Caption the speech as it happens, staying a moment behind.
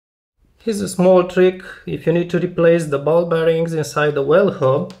Here's a small trick if you need to replace the ball bearings inside the well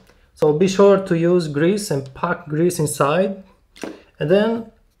hub. So be sure to use grease and pack grease inside. And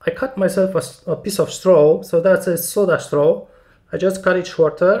then I cut myself a piece of straw, so that's a soda straw. I just cut it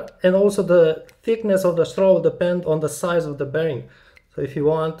shorter, and also the thickness of the straw will depend on the size of the bearing. So if you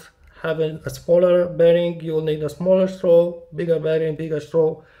want having a smaller bearing, you'll need a smaller straw, bigger bearing, bigger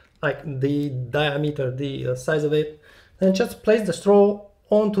straw, like the diameter, the size of it. And just place the straw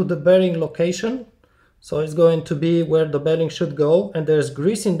onto the bearing location. So it's going to be where the bearing should go, and there's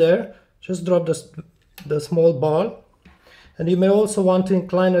grease in there. Just drop the small ball. And you may also want to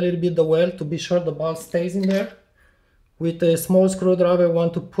incline a little bit the well to be sure the ball stays in there. With a small screwdriver, you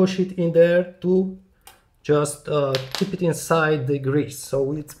want to push it in there to just keep it inside the grease.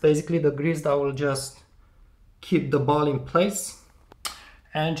 So it's basically the grease that will just keep the ball in place.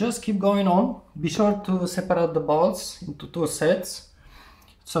 And just keep going on. Be sure to separate the balls into two sets,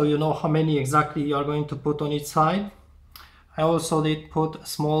 so you know how many exactly you are going to put on each side. I also did put a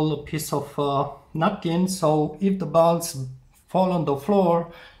small piece of napkin, so if the balls fall on the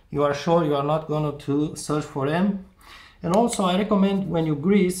floor, you are sure you are not going to search for them. And also I recommend when you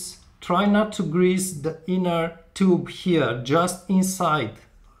grease, try not to grease the inner tube here, just inside,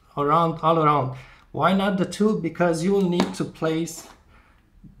 around, all around. Why not the tube? Because you will need to place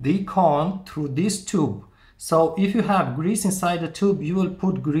the cone through this tube. So if you have grease inside the tube, you will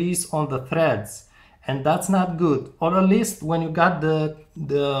put grease on the threads, and that's not good. Or at least when you got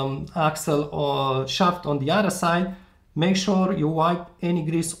the axle or shaft on the other side, make sure you wipe any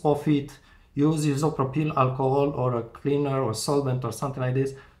grease off it. Use isopropyl alcohol or a cleaner or solvent or something like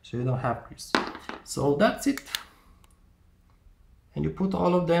this, so you don't have grease. So that's it. And you put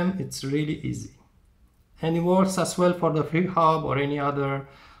all of them, it's really easy. And it works as well for the free hub or any other,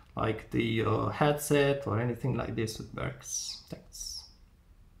 like the headset or anything like this with Berks. Thanks.